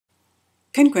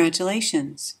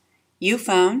Congratulations! You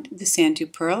found the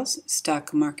Pirls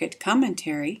Stock Market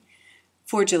Commentary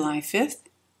for July 5th,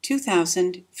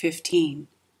 2015.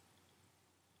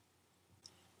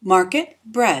 Market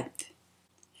breadth.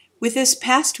 With this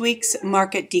past week's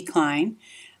market decline,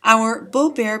 our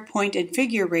bull-bear point and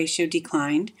figure ratio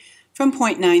declined from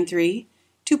 0.93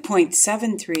 to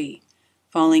 0.73,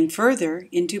 falling further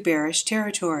into bearish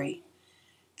territory.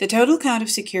 The total count of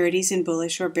securities in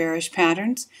bullish or bearish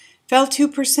patterns fell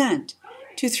 2%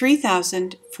 to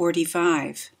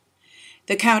 3,045.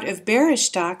 The count of bearish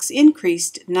stocks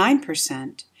increased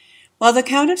 9%, while the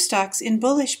count of stocks in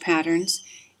bullish patterns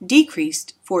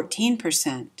decreased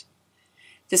 14%.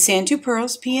 The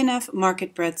Pirls P&F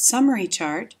Market Breadth Summary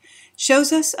Chart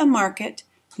shows us a market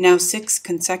now 6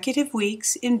 consecutive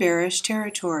weeks in bearish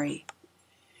territory.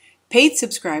 Paid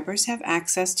subscribers have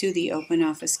access to the Open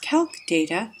Office Calc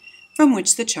data from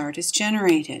which the chart is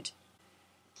generated.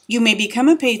 You may become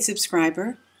a paid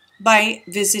subscriber by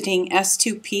visiting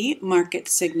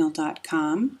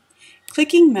s2pmarketsignal.com,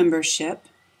 clicking Membership,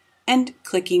 and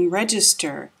clicking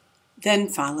Register, then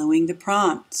following the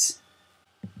prompts.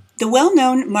 The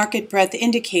well-known market breadth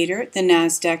indicator, the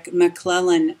Nasdaq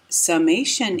McClellan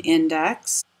Summation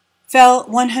Index, fell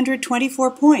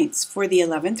 124 points for the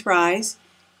 11th rise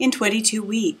in 22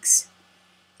 weeks.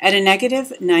 At a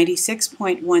negative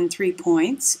 96.13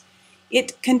 points,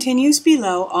 it continues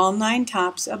below all 9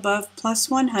 tops above plus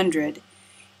 100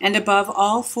 and above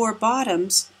all 4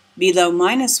 bottoms below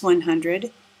minus 100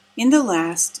 in the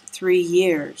last 3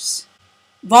 years.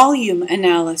 Volume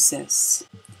analysis.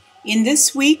 In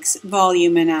this week's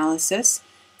volume analysis,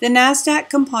 the Nasdaq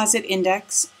Composite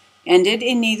Index ended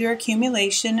in neither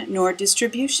accumulation nor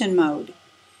distribution mode.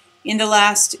 In the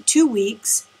last 2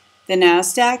 weeks, the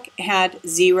Nasdaq had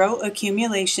 0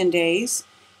 accumulation days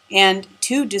and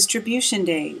 2 distribution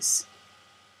days.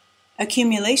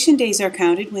 Accumulation days are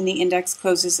counted when the index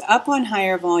closes up on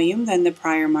higher volume than the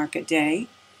prior market day,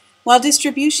 while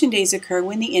distribution days occur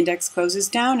when the index closes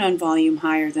down on volume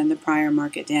higher than the prior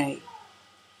market day.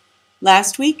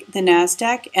 Last week, the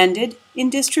Nasdaq ended in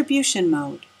distribution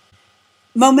mode.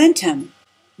 Momentum.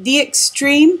 The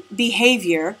extreme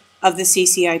behavior of the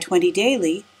CCI 20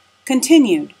 daily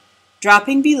continued,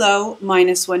 dropping below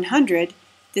minus 100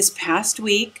 this past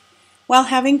week while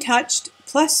having touched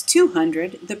plus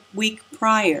 200 the week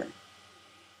prior.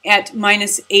 At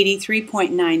minus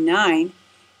 83.99,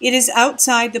 it is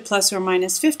outside the plus or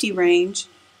minus 50 range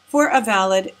for a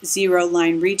valid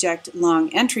zero-line reject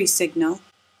long entry signal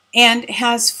and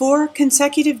has 4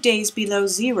 consecutive days below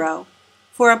zero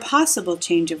for a possible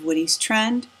change of Woody's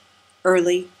trend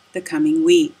early the coming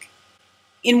week.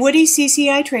 In Woody's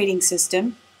CCI trading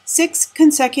system, 6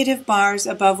 consecutive bars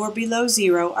above or below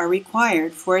zero are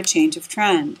required for a change of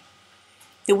trend.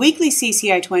 The weekly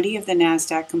CCI 20 of the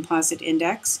Nasdaq Composite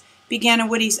Index began a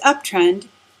Woody's uptrend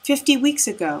 50 weeks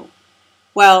ago,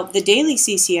 while the daily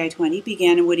CCI 20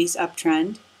 began a Woody's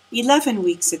uptrend 11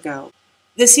 weeks ago.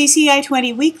 The CCI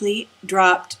 20 weekly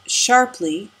dropped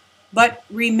sharply, but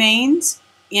remains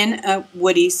in a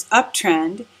Woody's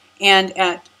uptrend and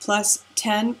at plus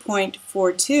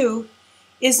 10.42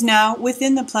 is now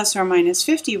within the plus or minus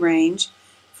 50 range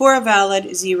for a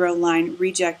valid zero-line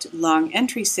reject long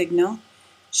entry signal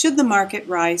should the market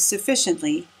rise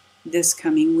sufficiently this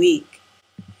coming week.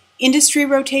 Industry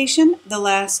rotation the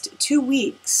last 2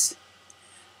 weeks.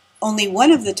 Only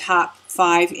one of the top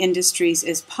 5 industries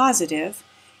is positive,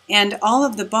 and all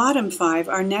of the bottom 5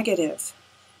 are negative.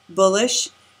 Bullish,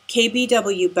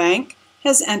 KBW Bank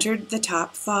has entered the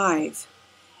top 5.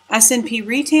 S&P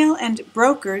Retail and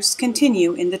Brokers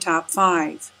continue in the top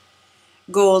 5.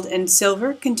 Gold and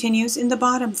Silver continues in the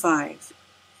bottom 5.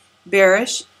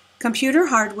 Bearish, Computer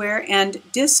Hardware and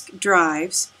Disk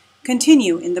Drives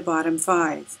continue in the bottom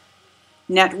 5.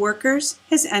 Networkers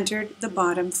has entered the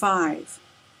bottom 5.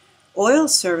 Oil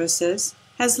Services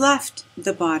has left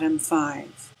the bottom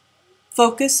 5.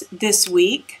 Focus this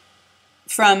week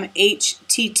from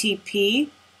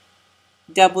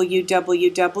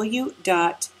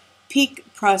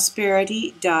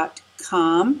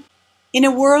http://www.peakprosperity.com. In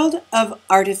a world of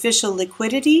artificial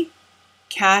liquidity,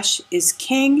 cash is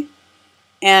king,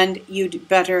 and you'd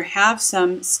better have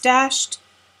some stashed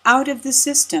out of the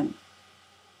system.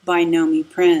 By Nomi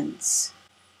Prins.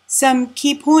 Some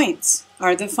key points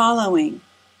are the following.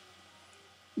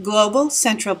 Global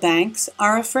central banks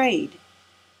are afraid.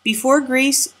 Before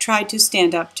Greece tried to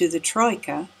stand up to the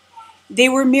Troika, they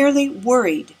were merely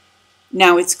worried.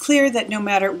 Now it's clear that no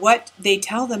matter what they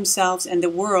tell themselves and the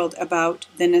world about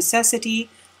the necessity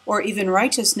or even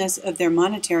righteousness of their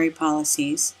monetary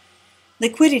policies,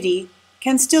 liquidity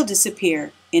can still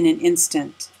disappear in an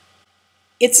instant.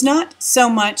 It's not so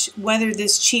much whether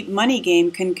this cheap money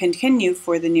game can continue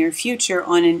for the near future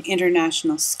on an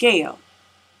international scale.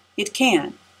 It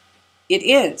can. It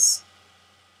is.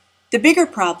 The bigger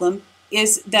problem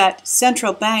is that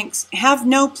central banks have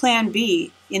no plan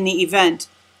B in the event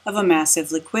of a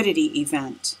massive liquidity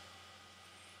event.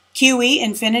 QE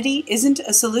infinity isn't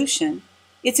a solution,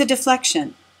 it's a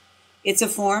deflection. It's a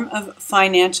form of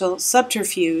financial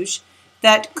subterfuge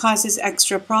that causes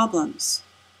extra problems.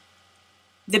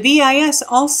 The BIS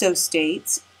also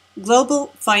states global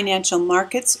financial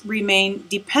markets remain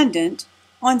dependent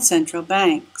on central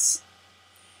banks.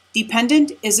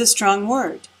 Dependent is a strong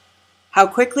word. How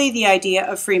quickly the idea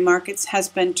of free markets has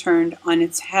been turned on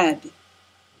its head.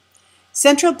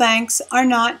 Central banks are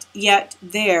not yet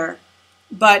there,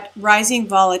 but rising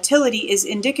volatility is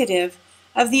indicative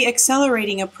of the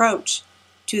accelerating approach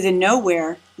to the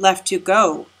nowhere left to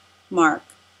go mark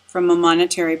from a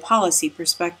monetary policy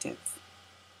perspective.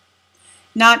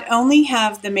 Not only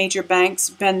have the major banks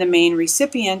been the main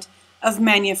recipient of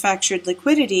manufactured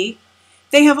liquidity,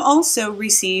 they have also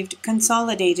received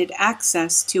consolidated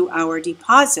access to our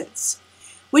deposits,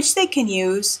 which they can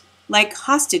use like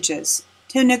hostages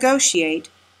to negotiate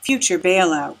future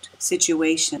bailout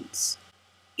situations.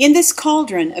 In this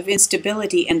cauldron of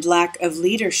instability and lack of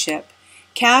leadership,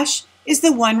 cash is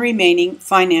the one remaining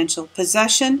financial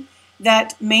possession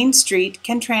that Main Street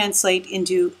can translate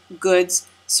into goods,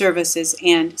 services,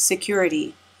 and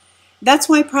security. That's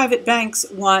why private banks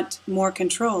want more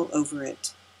control over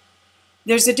it.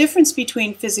 There's a difference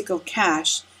between physical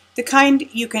cash, the kind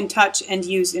you can touch and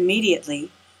use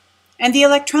immediately, and the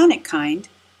electronic kind,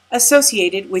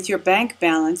 associated with your bank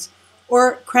balance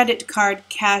or credit card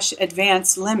cash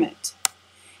advance limit.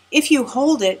 If you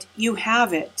hold it, you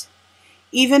have it,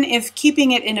 even if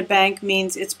keeping it in a bank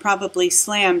means it's probably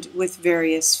slammed with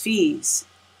various fees.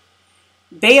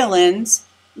 Bail-ins,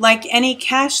 like any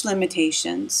cash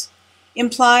limitations,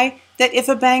 imply that if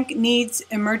a bank needs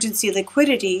emergency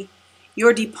liquidity,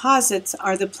 your deposits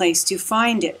are the place to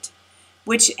find it,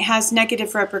 which has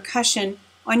negative repercussion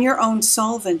on your own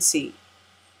solvency.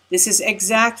 This is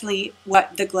exactly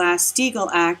what the Glass-Steagall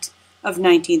Act of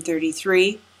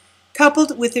 1933,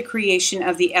 coupled with the creation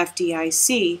of the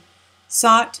FDIC,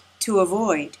 sought to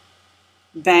avoid.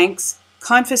 Banks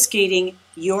confiscating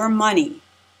your money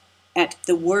at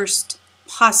the worst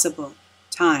possible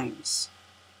times.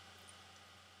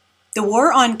 The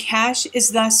war on cash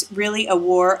is thus really a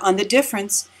war on the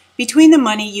difference between the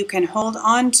money you can hold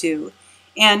on to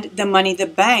and the money the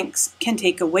banks can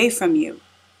take away from you.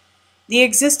 The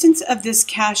existence of this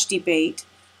cash debate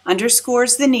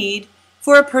underscores the need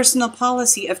for a personal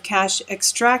policy of cash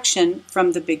extraction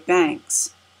from the big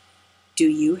banks. Do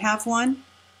you have one?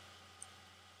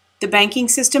 The banking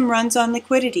system runs on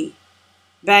liquidity.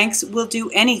 Banks will do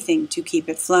anything to keep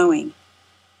it flowing,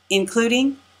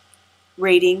 including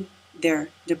raiding their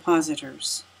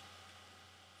depositors.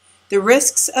 The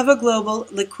risks of a global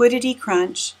liquidity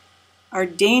crunch are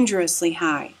dangerously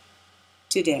high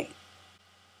today.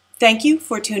 Thank you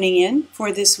for tuning in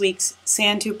for this week's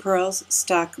Santu Pirls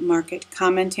Stock Market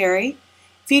Commentary,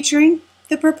 featuring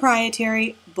the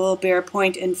proprietary Bull Bear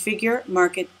Point and Figure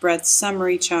Market Breadth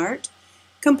Summary Chart,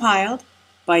 compiled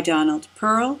by Donald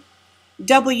Pearl,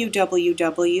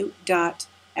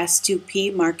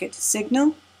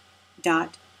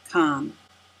 www.s2pmarketsignal.com.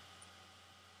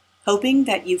 Hoping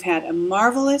that you've had a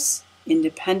marvelous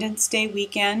Independence Day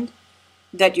weekend,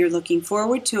 that you're looking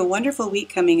forward to a wonderful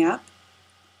week coming up,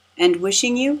 and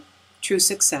wishing you true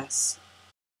success.